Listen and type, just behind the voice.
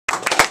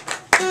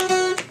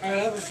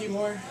few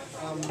more.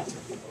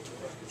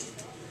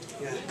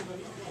 Yeah.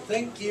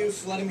 Thank you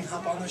for letting me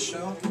hop on this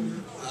show.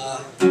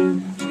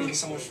 Thank you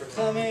so much for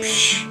coming.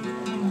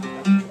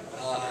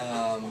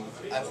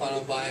 I plan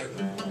on buying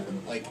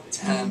like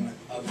 10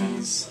 of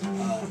these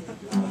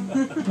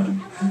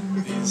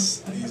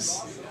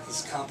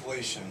this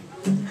compilation,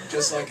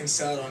 just so I can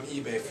sell it on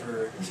eBay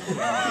for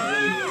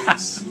yearly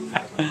leagues.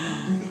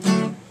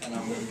 And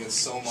I'm gonna get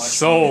so much.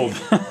 Sold.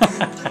 We'll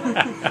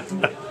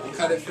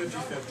cut it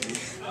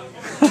 50-50.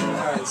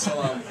 Alright,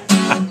 so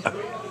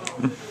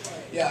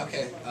yeah,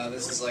 okay.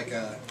 This is like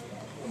a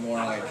more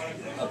like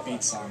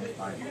upbeat song.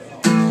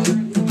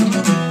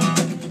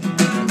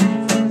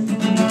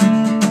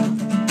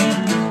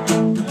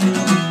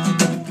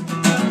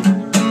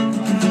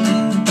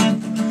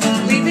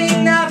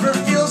 Leaving never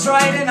feels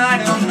right, and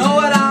I don't know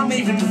what I'm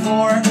leaving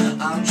for.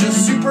 I'm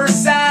just super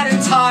sad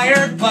and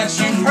tired, but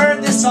you've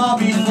heard this all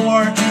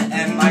before.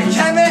 And my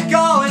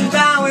chemical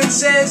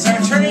imbalances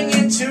are turning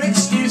into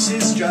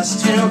excuses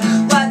just to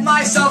let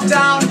myself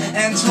down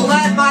and to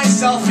let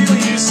myself feel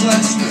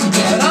useless.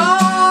 But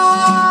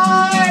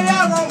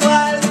I won't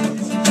let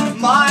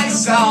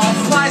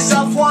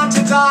myself want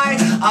to die.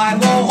 I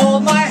will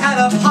hold my head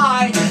up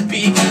high,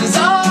 because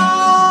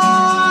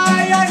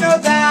I know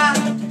that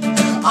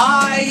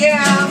I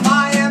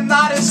am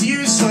not as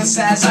useless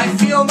as I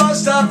feel most.